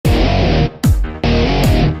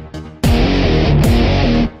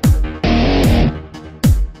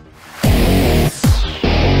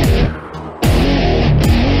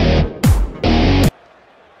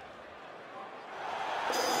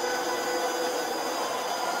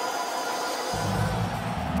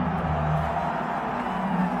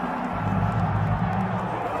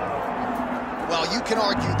you can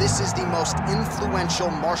argue this is the most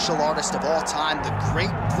influential martial artist of all time, the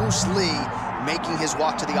great Bruce Lee, making his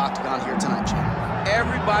walk to the octagon here tonight, Jim.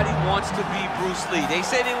 Everybody wants to be Bruce Lee. They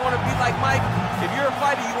say they want to be like Mike. If you're a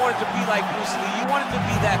fighter, you want it to be like Bruce Lee. You want it to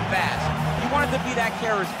be that fast. You want it to be that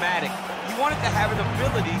charismatic. You want it to have an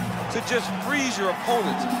ability to just freeze your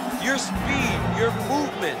opponents. Your speed, your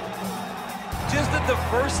movement, just the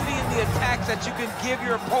diversity in the attacks that you can give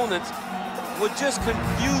your opponents would just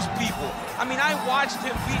confuse people. I mean, I watched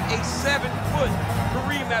him beat a 7-foot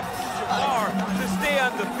Khabib Abdulmanapovich to stay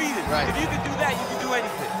undefeated. Right. If you can do that, you can do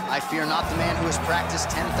anything. I fear not the man who has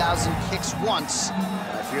practiced 10,000 kicks once.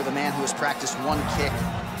 I fear the man who has practiced one kick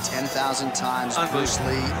 10,000 times. Bruce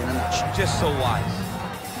Lee in a nutshell. Just so wise.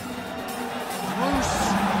 Bruce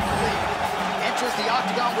Lee enters the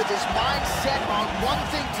octagon with his mind set on one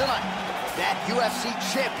thing tonight, that UFC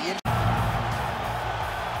champion.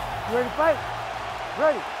 You ready to fight?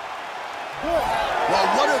 Ready. Good. Well,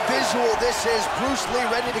 what a visual this is. Bruce Lee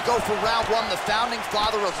ready to go for round one, the founding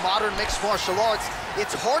father of modern mixed martial arts.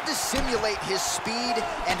 It's hard to simulate his speed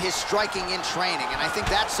and his striking in training, and I think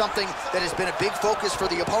that's something that has been a big focus for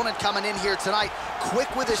the opponent coming in here tonight. Quick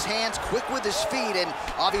with his hands, quick with his feet, and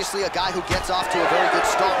obviously a guy who gets off to a very good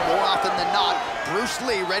start more often than not. Bruce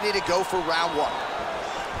Lee ready to go for round one.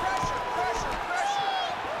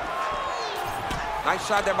 Nice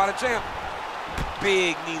shot there by the champ.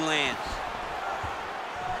 Big knee lands.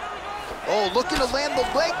 Oh, looking to land the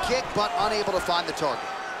leg kick, but unable to find the target.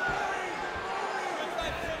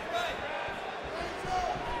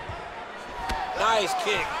 Nice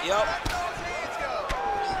kick, yep.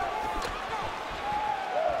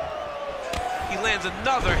 He lands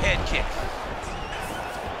another head kick.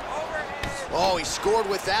 Oh, he scored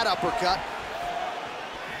with that uppercut.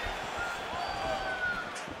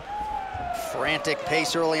 Frantic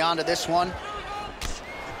pace early on to this one.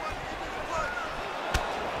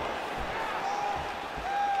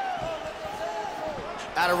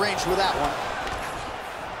 Out of range with that one.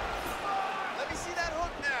 Let me see that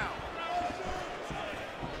hook now.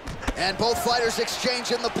 And both fighters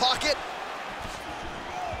exchange in the pocket.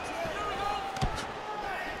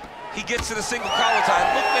 He gets to the single collar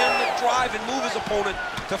tie. Look for him to drive and move his opponent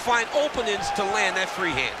to find openings to land that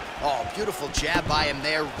free hand. Oh, beautiful jab by him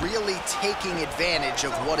there, really taking advantage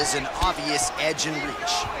of what is an obvious edge and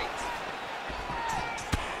reach.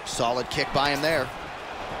 Solid kick by him there.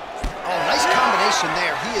 Oh, nice combination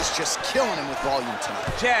there. He is just killing him with volume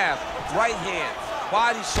tonight. Jab, right hand,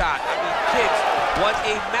 body shot, I mean kicks. What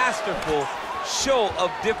a masterful show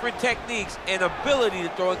of different techniques and ability to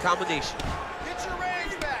throw in combination. Get your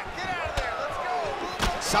range back. Get out of there. Let's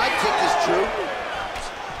go. Side kick is true.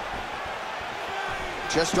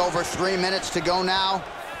 Just over 3 minutes to go now.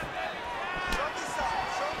 Show me something.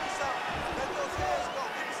 Show me something. Let those hands go.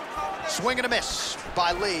 Give me some combination. Swing and a miss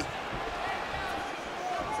by Lee.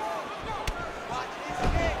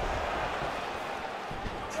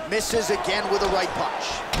 Misses again with a right punch.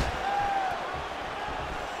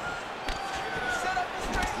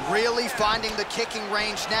 Really finding the kicking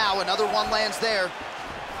range now. Another one lands there.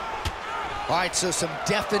 All right, so some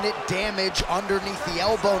definite damage underneath the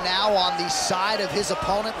elbow now on the side of his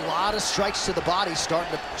opponent. A lot of strikes to the body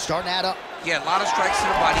starting to add up. Yeah, a lot of strikes to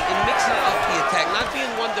the body and mixing up the attack, not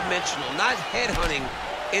being one-dimensional, not headhunting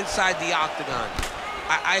inside the octagon.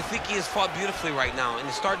 I think he has fought beautifully right now, and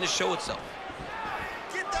it's starting to show itself.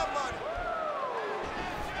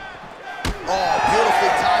 Oh, beautifully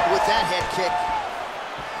timed with that head kick.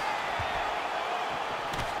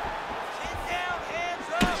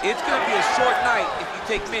 It's going to be a short night if you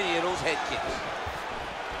take many of those head kicks.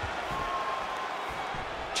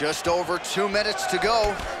 Just over 2 minutes to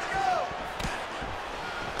go.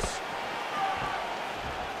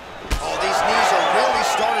 Oh, these knees are really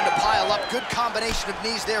starting to pile up. Good combination of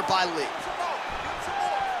knees there by Lee.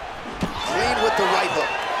 Clean with the right hook.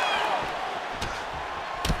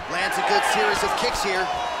 Lands a good series of kicks here.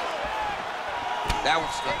 That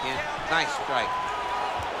one stuck in. Nice strike.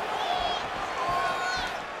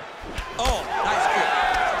 Oh, nice kick.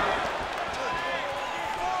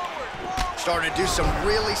 Starting to do some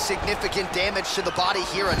really significant damage to the body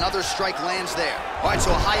here. Another strike lands there. All right,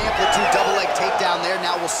 so a high amplitude double leg takedown there.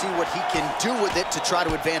 Now we'll see what he can do with it to try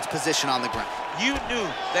to advance position on the ground. You knew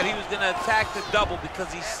that he was going to attack the double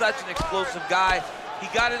because he's such an explosive guy. He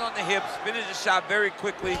got it on the hips, finished the shot very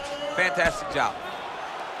quickly. Fantastic job.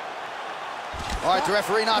 All right, the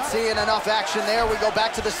referee not seeing enough action there. We go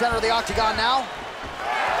back to the center of the octagon now.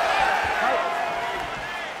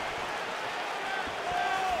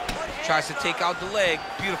 Tries to take out the leg.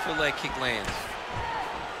 Beautiful leg kick lands.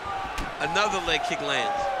 Another leg kick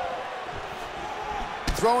lands.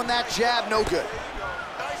 Throwing that jab, no good.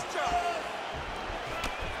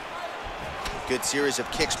 Good series of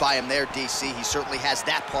kicks by him there, DC. He certainly has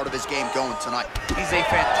that part of his game going tonight. He's a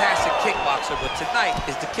fantastic kickboxer, but tonight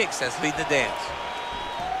is the kicks that's leading the dance.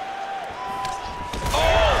 Oh!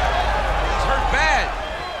 He's hurt bad.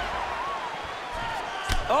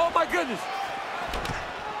 Oh, my goodness.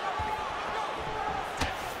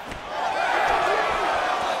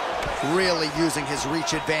 Really using his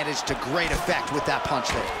reach advantage to great effect with that punch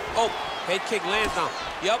there. Oh, head kick lands down.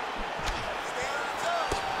 Yep.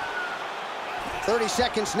 30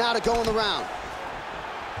 seconds now to go in the round.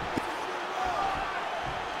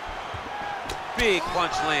 Big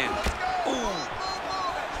punch lands.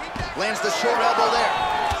 Ooh. Lands the short elbow there.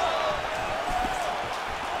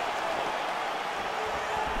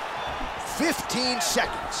 "15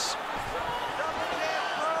 seconds.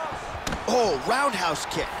 Oh, roundhouse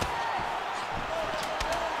kick.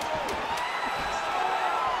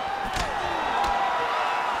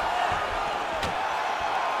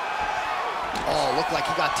 Oh, looked like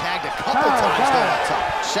he got tagged a couple times there on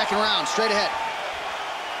top. Second round, straight ahead.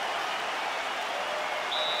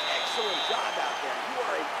 Excellent job out there. You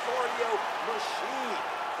are a cardio machine.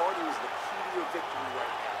 Cardio is the key to your victory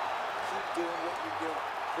right now. Keep doing what you're doing.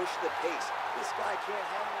 Push the pace. This guy can't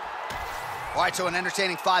handle it. All right, so an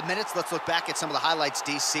entertaining 5 minutes. Let's look back at some of the highlights,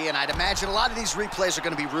 DC, and I'd imagine a lot of these replays are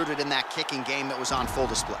going to be rooted in that kicking game that was on full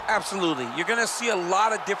display. Absolutely. You're going to see a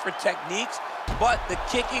lot of different techniques, but the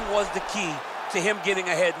kicking was the key to him getting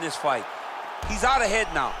ahead in this fight. He's out ahead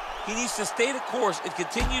now. He needs to stay the course and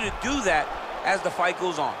continue to do that as the fight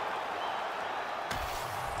goes on.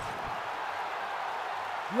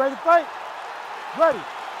 You ready to fight? Ready.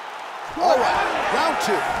 All right, round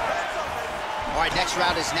two. All right, next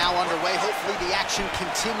round is now underway. Hopefully the action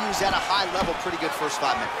continues at a high level. Pretty good first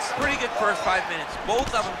 5 minutes. Pretty good first 5 minutes.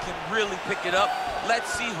 Both of them can really pick it up.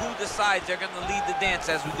 Let's see who decides they're going to lead the dance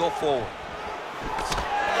as we go forward.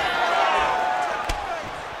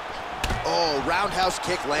 Oh, roundhouse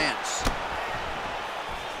kick lands.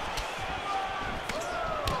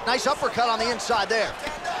 Nice uppercut on the inside there.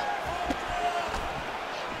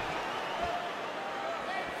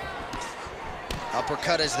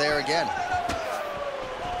 Uppercut is there again.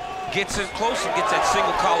 Gets in close and gets that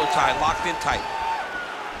single collar tie locked in tight.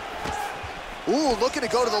 Ooh, looking to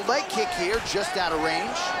go to the leg kick here, just out of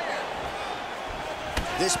range.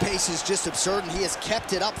 This pace is just absurd, and he has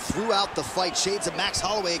kept it up throughout the fight. Shades of Max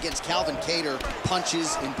Holloway against Calvin Kattar,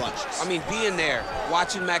 punches in bunches. I mean, being there,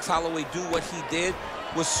 watching Max Holloway do what he did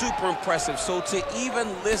was super impressive. So to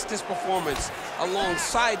even list this performance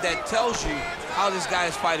alongside that tells you how this guy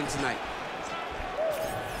is fighting tonight.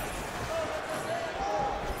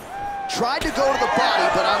 Tried to go to the body,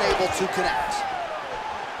 but unable to connect.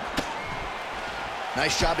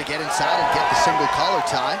 Nice job to get inside and get the single collar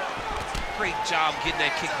tie. Great job getting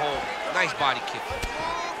that kick home. Nice body kick.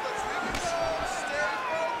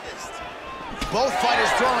 Both fighters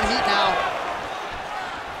throwing heat now.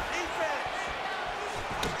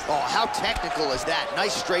 Oh, how technical is that?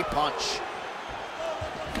 Nice straight punch.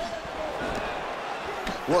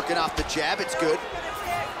 Working off the jab, it's good.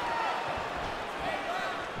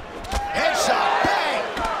 Headshot, bang!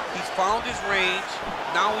 He's found his range.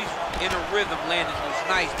 Now he's in a rhythm, landing those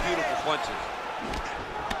nice, beautiful punches.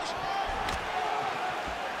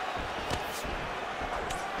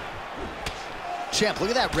 Champ, look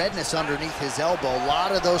at that redness underneath his elbow. A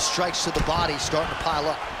lot of those strikes to the body starting to pile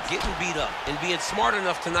up. Getting beat up and being smart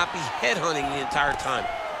enough to not be headhunting the entire time.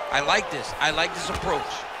 I like this. I like this approach.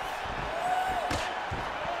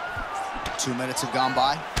 2 minutes have gone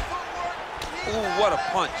by. Ooh, what a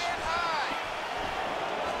punch.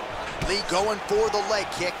 Lee going for the leg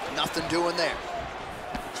kick. Nothing doing there.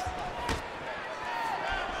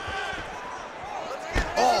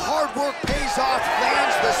 Oh, hard work pays off.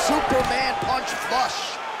 Lands the Superman punch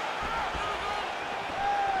flush.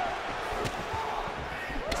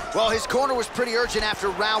 Well, his corner was pretty urgent after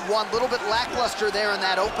round one. A little bit lackluster there in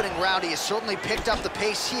that opening round. He has certainly picked up the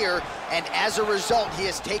pace here, and as a result, he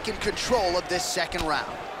has taken control of this second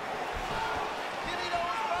round.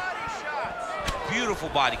 Beautiful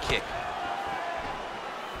body kick.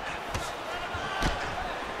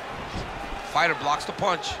 Fighter blocks the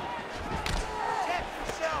punch.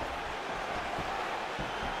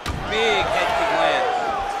 Big head kick lands.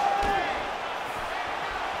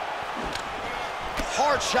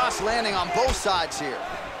 Hard shots landing on both sides here.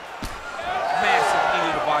 Massive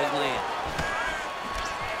knee to the body land.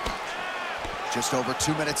 Just over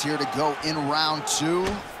 2 minutes here to go in round two.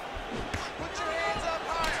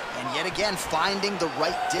 And yet again, finding the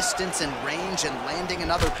right distance and range and landing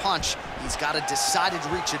another punch. He's got a decided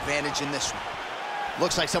reach advantage in this one.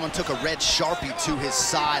 Looks like someone took a red Sharpie to his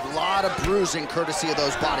side. A lot of bruising courtesy of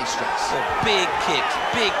those body strikes. So big kicks,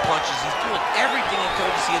 big punches. He's doing everything he told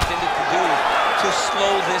us he intended to do to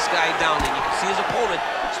slow this guy down. And you can see his opponent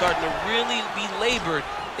starting to really be labored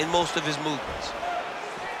in most of his movements.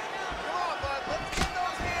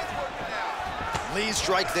 Lee's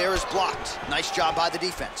strike there is blocked. Nice job by the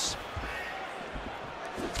defense.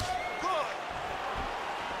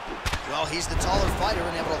 Well, he's the taller fighter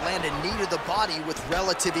and able to land a knee to the body with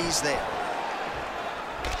relative ease there.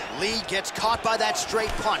 Lee gets caught by that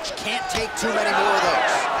straight punch. Can't take too many more of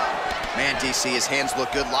those. Man, DC, his hands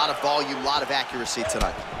look good. A lot of volume, a lot of accuracy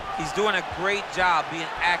tonight. He's doing a great job being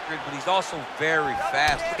accurate, but he's also very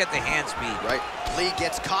fast. Look at the hand speed. Right. Lee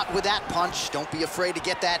gets caught with that punch. Don't be afraid to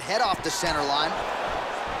get that head off the center line.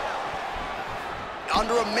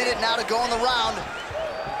 Under a minute now to go in the round.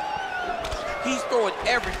 He's throwing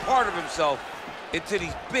every part of himself into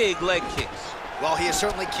these big leg kicks. Well, he has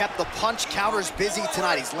certainly kept the punch counters busy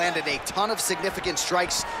tonight. He's landed a ton of significant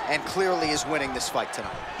strikes and clearly is winning this fight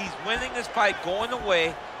tonight. He's winning this fight going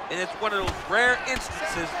away, and it's one of those rare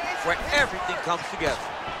instances where everything comes together.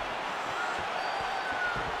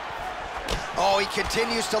 Oh, he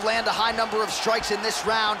continues to land a high number of strikes in this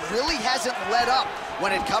round. Really hasn't let up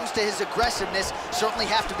when it comes to his aggressiveness. Certainly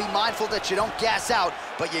have to be mindful that you don't gas out,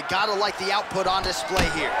 but you gotta like the output on display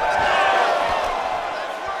here.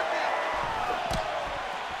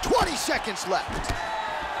 20 seconds left.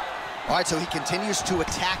 All right, so he continues to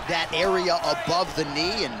attack that area above the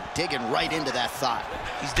knee and digging right into that thigh.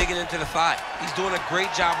 He's digging into the thigh. He's doing a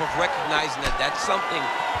great job of recognizing that that's something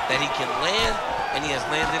that he can land, and he has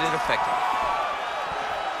landed it effectively.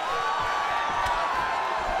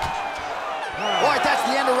 All right, that's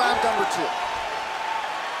the end of round number 2. All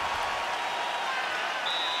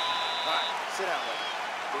right, sit down, buddy.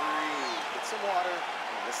 Breathe. Get some water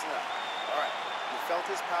and listen up. All right, you felt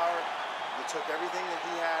his power. You took everything that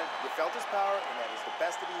he had. You felt his power, and that is the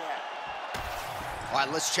best that he had. All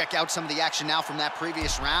right, let's check out some of the action now from that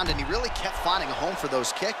previous round, and he really kept finding a home for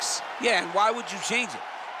those kicks. Yeah, and why would you change it?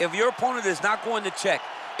 If your opponent is not going to check,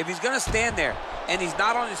 if he's going to stand there and he's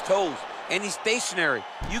not on his toes, and he's stationary,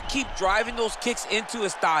 you keep driving those kicks into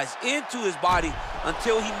his thighs, into his body,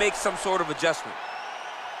 until he makes some sort of adjustment.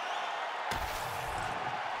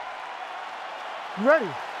 You ready?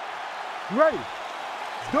 You ready?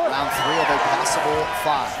 Do it. Round 3 of a possible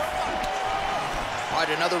 5. All right,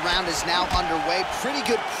 another round is now underway. Pretty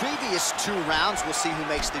good previous 2 rounds. We'll see who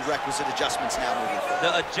makes the requisite adjustments now moving forward.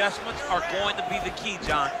 The adjustments are going to be the key,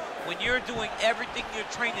 John. When you're doing everything you're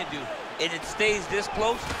trained to do, and it stays this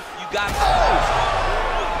close, you got to...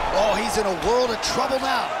 Oh, he's in a world of trouble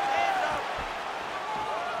now.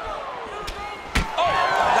 Oh,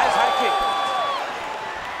 nice high kick.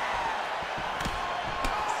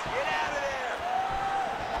 Get out of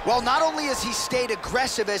there. Well, not only has he stayed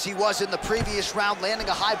aggressive as he was in the previous round, landing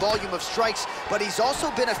a high volume of strikes, but he's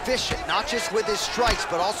also been efficient, not just with his strikes,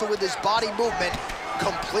 but also with his body movement.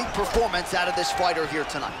 Complete performance out of this fighter here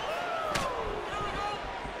tonight.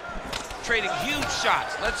 Trading huge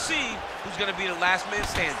shots. Let's see who's going to be the last man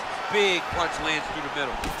standing. Big punch lands through the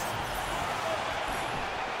middle.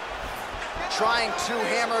 Trying to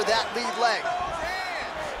hammer that lead leg.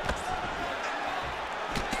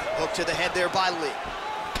 Hook to the head there by Lee.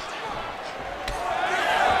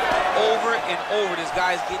 Over and over, this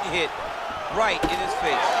guy's getting hit right in his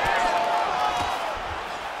face.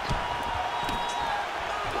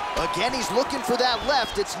 Again, he's looking for that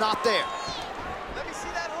left. It's not there. Let me see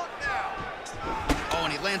that hook now. Oh,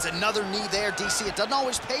 and he lands another knee there, DC. It doesn't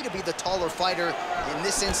always pay to be the taller fighter. In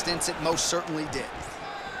this instance, it most certainly did.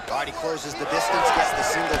 All right, he closes the distance, gets the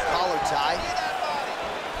single collar tie.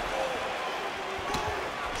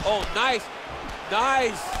 Oh, nice.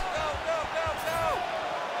 Nice.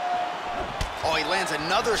 Oh, he lands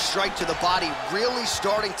another strike to the body, really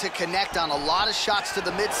starting to connect on a lot of shots to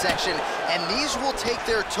the midsection, and these will take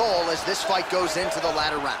their toll as this fight goes into the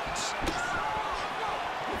latter rounds.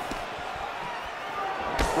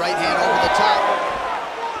 Right hand over the top.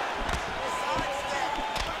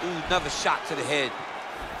 Ooh, another shot to the head.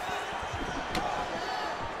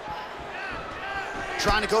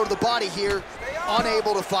 Trying to go to the body here,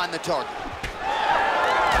 unable to find the target.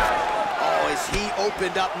 Oh, is he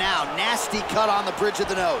opened up now? Nasty cut on the bridge of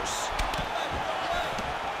the nose.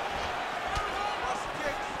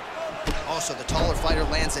 Also, the taller fighter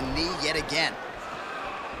lands a knee yet again.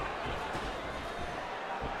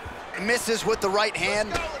 Misses with the right hand.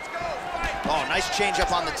 Oh, nice change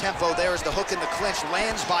up on the tempo there as the hook in the clinch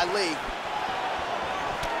lands by Lee.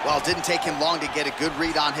 Well, it didn't take him long to get a good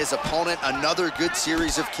read on his opponent. Another good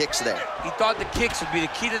series of kicks there. He thought the kicks would be the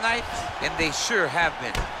key tonight, and they sure have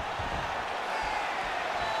been.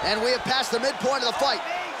 And we have passed the midpoint of the fight.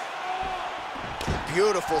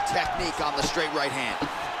 Beautiful technique on the straight right hand.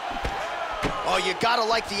 Oh, you gotta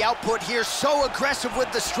like the output here. So aggressive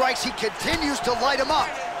with the strikes. He continues to light him up.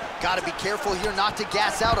 Gotta be careful here not to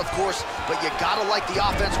gas out, of course, but you gotta like the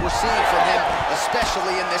offense we're seeing from him,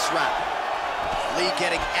 especially in this round. Lee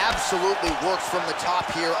getting absolutely worked from the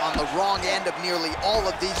top here on the wrong end of nearly all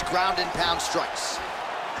of these ground and pound strikes.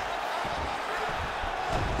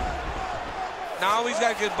 Now he's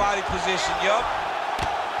got good body position, yup.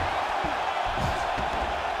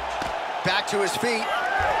 Back to his feet.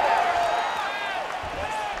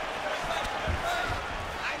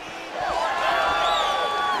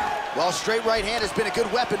 Well, straight right hand has been a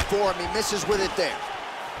good weapon for him. He misses with it there.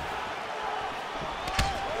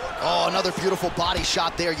 Oh, another beautiful body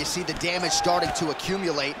shot there. You see the damage starting to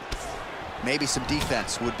accumulate. Maybe some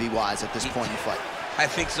defense would be wise at this point in the fight. I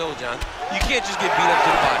think so, John. You can't just get beat up to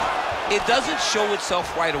the body. It doesn't show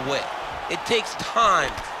itself right away. It takes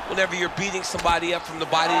time whenever you're beating somebody up from the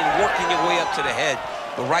body and working your way up to the head.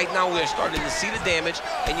 But right now we're starting to see the damage,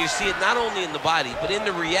 and you see it not only in the body, but in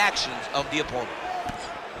the reactions of the opponent.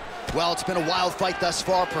 Well, it's been a wild fight thus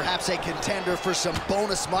far, perhaps a contender for some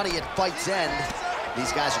bonus money at fight's end.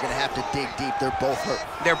 These guys are gonna have to dig deep. They're both hurt.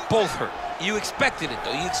 They're both hurt. You expected it,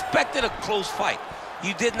 though. You expected a close fight.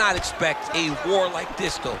 You did not expect a war like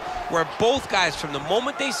this, though, where both guys, from the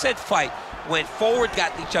moment they said fight, went forward,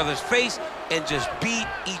 got in each other's face, and just beat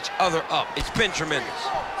each other up. It's been tremendous.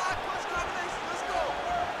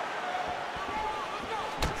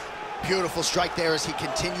 Beautiful strike there as he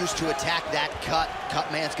continues to attack that cut.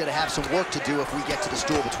 Cut man's gonna have some work to do if we get to the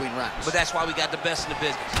stool between rounds. But that's why we got the best in the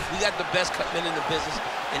business. We got the best cut men in the business,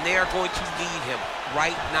 and they are going to need him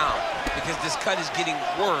right now because this cut is getting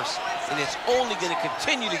worse, and it's only gonna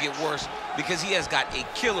continue to get worse because he has got a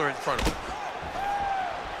killer in front of him.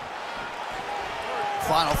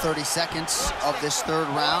 Final 30 seconds of this third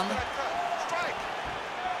round.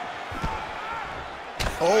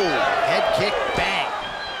 Oh, head kick, bang.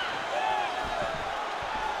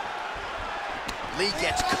 Lee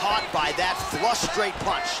gets caught by that flush straight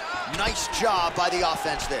punch. Nice job by the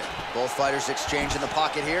offense there. Both fighters exchange in the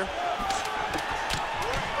pocket here.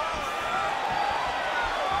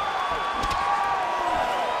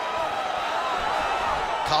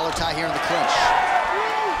 Collar tie here in the clinch.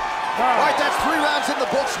 All right, that's 3 rounds in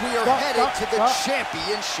the books. We are headed to the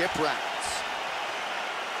championship rounds.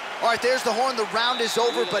 All right, there's the horn. The round is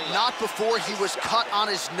over, but not before he was cut on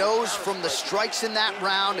his nose from the strikes in that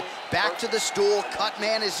round. Back to the stool. Cut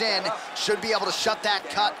man is in. Should be able to shut that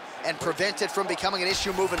cut and prevent it from becoming an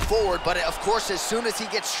issue moving forward. But, of course, as soon as he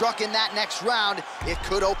gets struck in that next round, it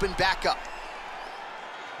could open back up.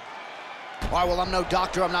 All right, well, I'm no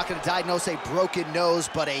doctor. I'm not going to diagnose a broken nose,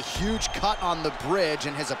 but a huge cut on the bridge,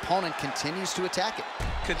 and his opponent continues to attack it.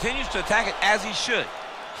 Continues to attack it as he should.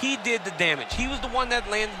 He did the damage. He was the one that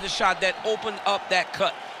landed the shot that opened up that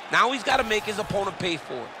cut. Now he's got to make his opponent pay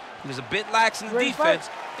for it. He was a bit lax in the defense,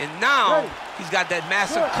 and now he's got that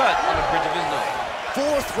massive cut on the bridge of his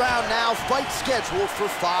nose. 4th round now, fight scheduled for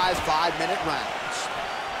 5 5-minute rounds.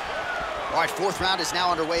 All right, 4th round is now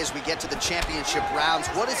underway as we get to the championship rounds.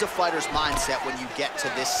 What is a fighter's mindset when you get to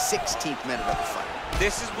this 16th minute of the fight?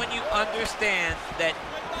 This is when you understand that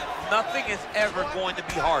nothing is ever going to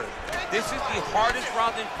be harder. This is the hardest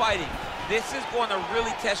round in fighting. This is going to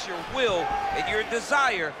really test your will and your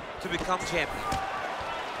desire to become champion.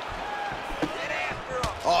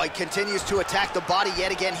 Oh, he continues to attack the body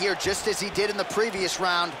yet again here, just as he did in the previous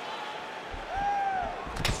round.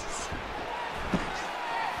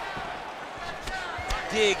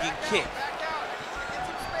 Dig and kick.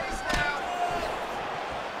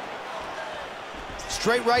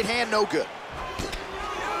 Straight right hand, no good.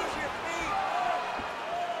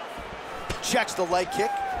 Checks the leg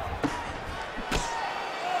kick.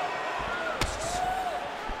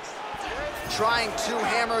 Trying to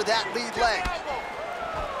hammer that lead leg.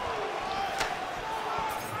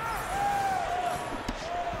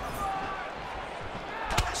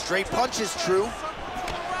 Straight punch is true.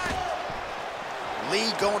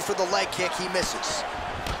 Lee going for the leg kick, he misses.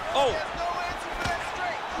 Oh!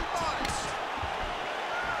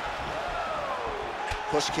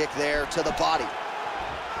 Push kick there to the body.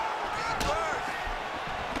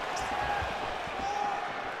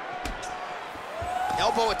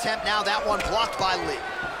 Elbow attempt now, that one blocked by Lee.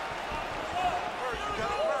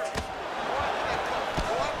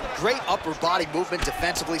 Great upper body movement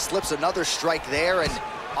defensively, slips another strike there, and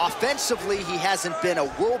Offensively, he hasn't been a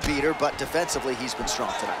world beater, but defensively, he's been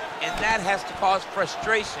strong tonight. And that has to cause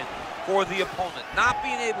frustration for the opponent, not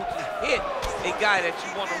being able to hit a guy that you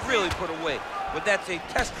want to really put away. But that's a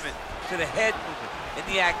testament to the head movement and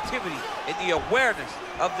the activity and the awareness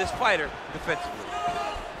of this fighter defensively.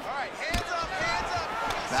 All right, hands up, hands up.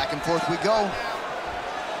 Back and forth we go.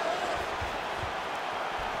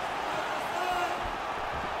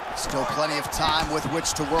 Still plenty of time with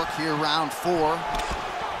which to work here, round 4.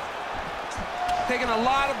 Taking a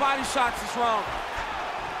lot of body shots this round.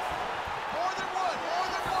 More than one, more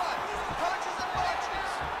than one. Punches and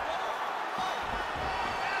punches.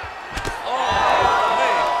 Oh,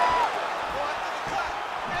 man. Go after the cut.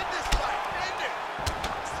 End this fight, end it.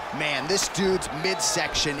 Man, this dude's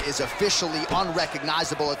midsection is officially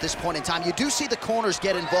unrecognizable at this point in time. You do see the corners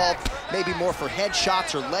get involved, maybe more for head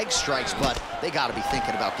shots or leg strikes, but they got to be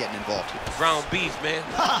thinking about getting involved here. Ground beef, man.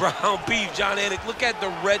 Ground beef, John Anik. Look at the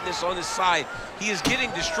redness on his side. He is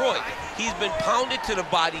getting destroyed. He's been pounded to the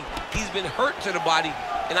body. He's been hurt to the body.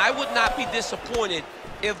 And I would not be disappointed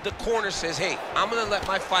if the corner says, hey, I'm going to let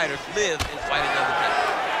my fighters live and fight another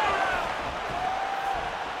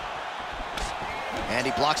day. And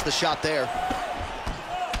he blocks the shot there.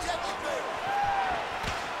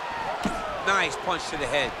 Nice punch to the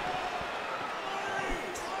head.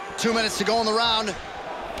 2 minutes to go in the round.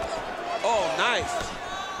 Oh, nice.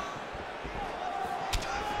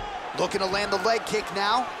 Looking to land the leg kick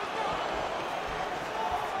now.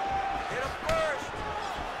 Hit him first.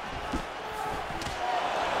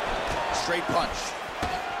 Straight punch.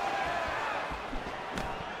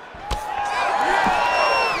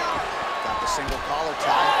 Got the single collar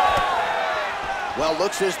tie. Well,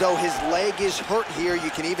 looks as though his leg is hurt here.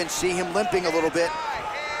 You can even see him limping a little bit.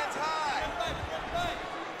 Hands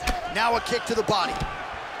high. Now a kick to the body.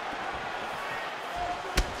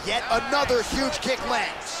 Yet another huge kick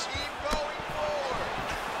lands. Keep going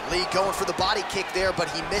forward. Lee going for the body kick there, but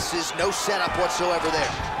he misses. No setup whatsoever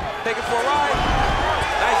there. Take it for a ride.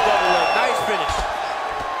 Nice double leg, nice finish.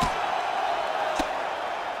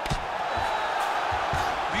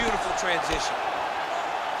 Beautiful transition.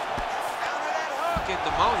 Getting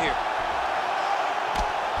the mount here.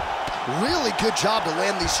 Really good job to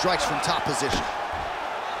land these strikes from top position.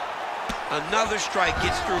 Another strike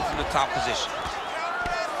gets through from the top position.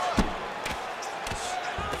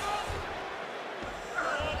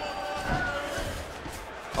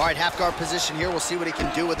 All right, half guard position here. We'll see what he can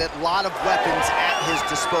do with it. A lot of weapons at his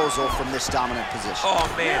disposal from this dominant position. Oh,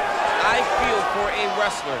 man. I feel for a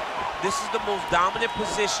wrestler, this is the most dominant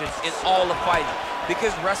position in all of fighting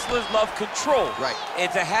because wrestlers love control. Right.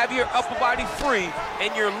 And to have your upper body free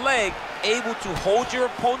and your leg able to hold your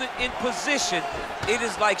opponent in position, it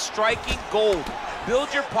is like striking gold.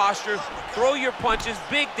 Build your posture, throw your punches,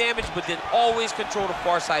 big damage, but then always control the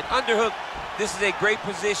far side underhook. This is a great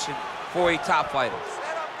position for a top fighter.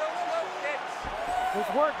 Good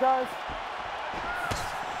work, guys.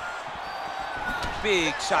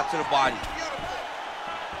 Big shot to the body.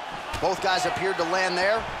 Both guys appeared to land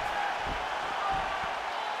there.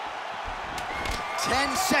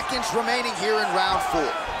 10 seconds remaining here in round 4.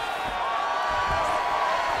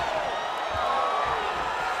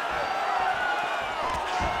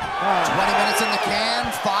 Wow. 20 minutes in the can,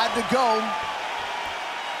 5 to go. All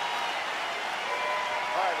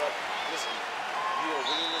right, look, listen, you are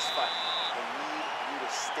winning this fight. I need you to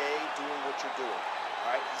stay doing what you're doing.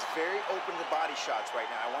 All right, he's very open to body shots right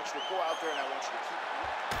now. I want you to go out there and I want you to keep.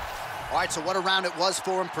 All right, so what a round it was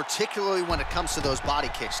for him, particularly when it comes to those body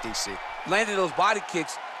kicks, DC. Landed those body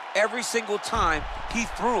kicks every single time he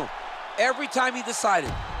threw them. Every time he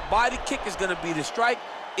decided body kick is going to be the strike,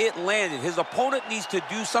 it landed. His opponent needs to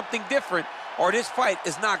do something different or this fight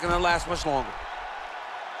is not going to last much longer.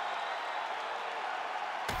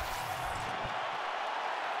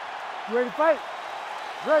 You ready to fight?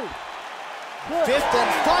 Ready. Good. 5th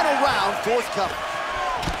and final round, 4th coming.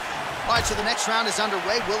 All right, so the next round is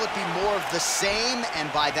underway. Will it be more of the same?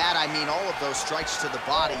 And by that, I mean all of those strikes to the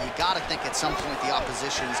body. You got to think at some point the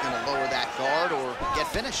opposition is going to lower that guard or get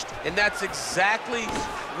finished. And that's exactly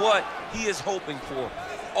what he is hoping for.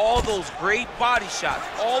 All those great body shots,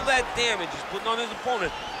 all that damage he's putting on his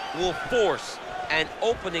opponent will force an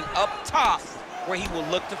opening up top where he will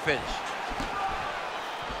look to finish.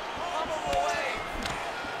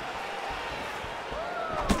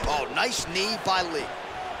 Oh, nice knee by Lee.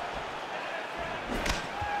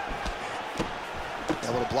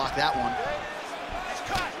 Able to block that one.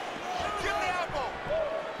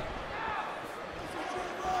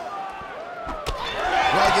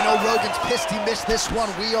 Well, you know know Rogan's pissed he missed this one.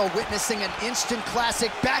 We are witnessing an instant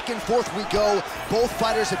classic. Back and forth we go. Both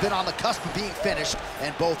fighters have been on the cusp of being finished,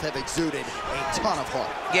 and both have exuded a ton of heart.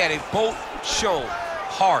 Yeah, they both show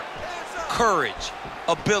heart, courage,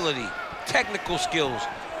 ability, technical skills.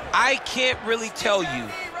 I can't really tell you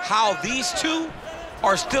how these two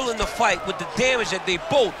are still in the fight with the damage that they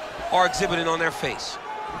both are exhibiting on their face.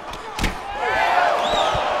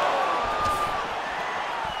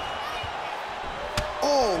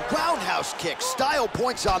 Oh, roundhouse kick. Style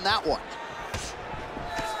points on that one.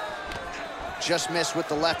 Just missed with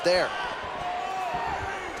the left there.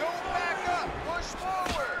 Don't back up. Push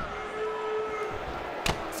forward.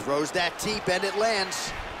 Throws that teep and it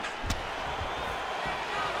lands.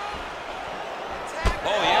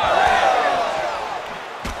 Oh, yeah, right.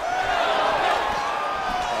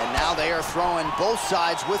 And now they are throwing both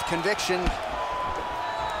sides with conviction.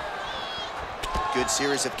 Good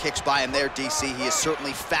series of kicks by him there, DC. He has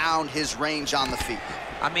certainly found his range on the feet.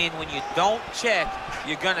 I mean, when you don't check,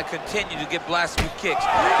 you're going to continue to get blasted with kicks.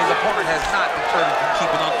 His opponent has not deterred him from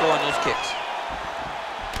keeping on throwing those kicks.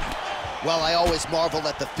 Well, I always marvel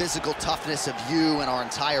at the physical toughness of you and our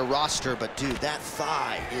entire roster, but dude, that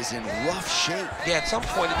thigh is in rough shape. Yeah, at some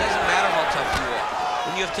point, it doesn't matter how tough you are.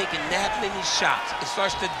 When you have taken that many shots, it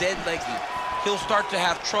starts to dead leg you. He'll start to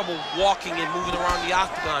have trouble walking and moving around the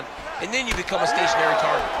octagon, and then you become a stationary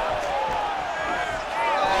target.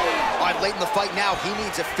 All right, late in the fight now, he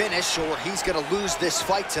needs a finish or he's gonna lose this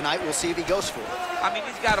fight tonight. We'll see if he goes for it. I mean,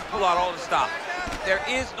 he's got to pull out all the stops. There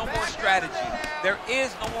is no more strategy. There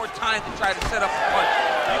is no more time to try to set up a punch.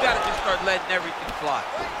 You got to just start letting everything fly.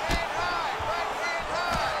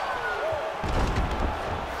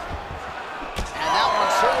 And that one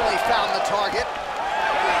certainly found the target.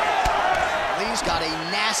 Lee's got a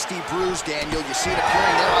nasty bruise, Daniel. You see it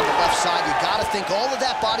appearing there on the left side. You got to think all of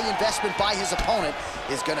that body investment by his opponent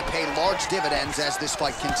is going to pay large dividends as this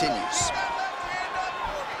fight continues.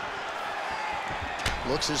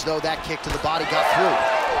 Looks as though that kick to the body got through.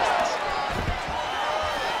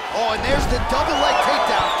 Oh, and there's the double leg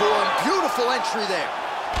takedown for him. Beautiful entry there.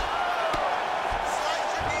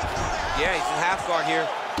 Yeah, he's in half guard here.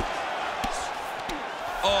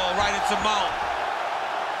 Oh, right into mount.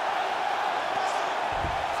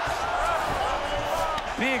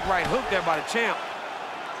 Big right hook there by the champ.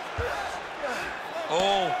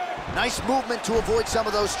 Oh. Nice movement to avoid some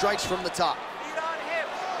of those strikes from the top.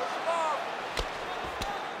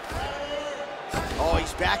 Oh,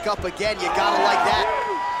 he's back up again. You gotta like that.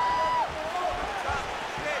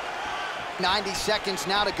 90 seconds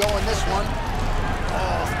now to go in this one.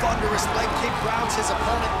 Oh, thunderous leg kick grounds his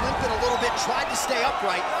opponent, limping a little bit, tried to stay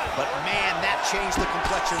upright, but man, that changed the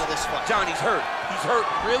complexion of this fight. Johnny's hurt. He's hurt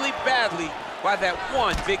really badly by that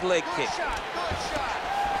one big leg kick.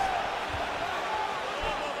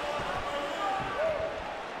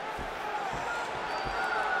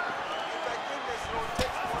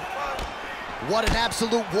 What an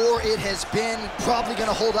absolute war it has been. Probably going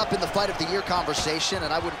to hold up in the fight of the year conversation,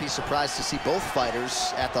 and I wouldn't be surprised to see both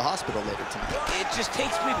fighters at the hospital later tonight. It just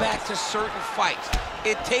takes me back to certain fights.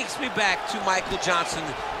 It takes me back to Michael Johnson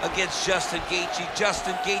against Justin Gaethje,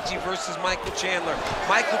 Justin Gaethje versus Michael Chandler,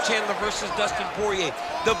 Michael Chandler versus Dustin Poirier.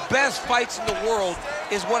 The best fights in the world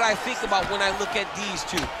is what I think about when I look at these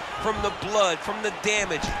two. From the blood, from the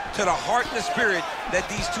damage, to the heart and the spirit that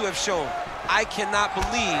these two have shown. I cannot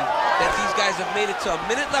believe that these guys have made it to a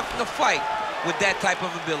minute left in the fight with that type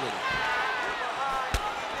of ability.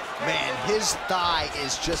 Man, his thigh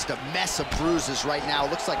is just a mess of bruises right now.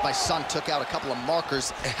 Looks like my son took out a couple of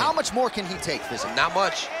markers. How much more can he take, physically? Not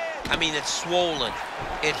much. I mean, it's swollen,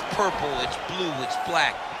 it's purple, it's blue, it's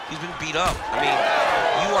black. He's been beat up. I mean,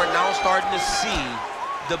 you are now starting to see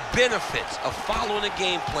the benefits of following a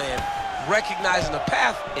game plan, recognizing a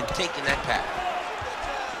path, and taking that path.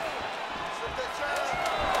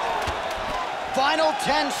 Final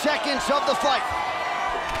 10 seconds of the fight.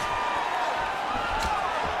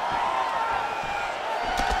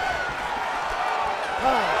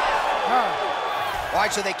 All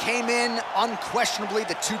right, so they came in unquestionably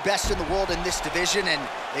the two best in the world in this division, and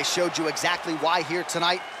they showed you exactly why here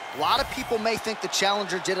tonight. A lot of people may think the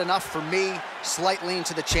challenger did enough. For me, slight lean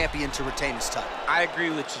to the champion to retain his title. I agree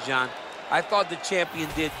with you, John. I thought the champion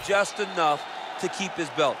did just enough to keep his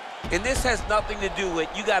belt. And this has nothing to do with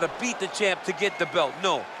you got to beat the champ to get the belt.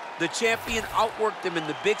 No, the champion outworked him in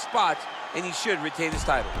the big spots, and he should retain his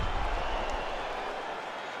title.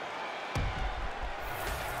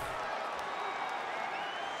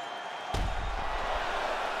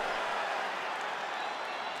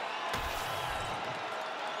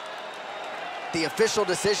 The official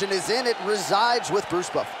decision is in. It resides with Bruce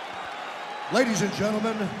Buffer. Ladies and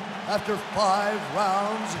gentlemen, after 5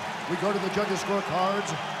 rounds, we go to the judges'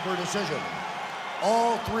 scorecards for a decision.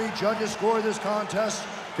 All 3 judges score this contest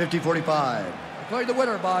 50-45. Declared the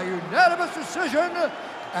winner by unanimous decision,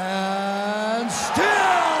 and still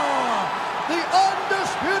the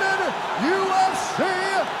undisputed UFC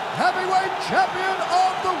heavyweight champion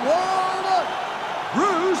of the world,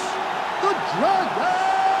 Bruce the Dragon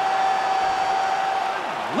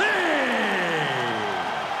Lee.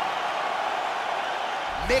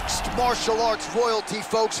 Mixed martial arts royalty,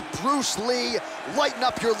 folks. Bruce Lee, lighten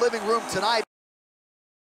up your living room tonight.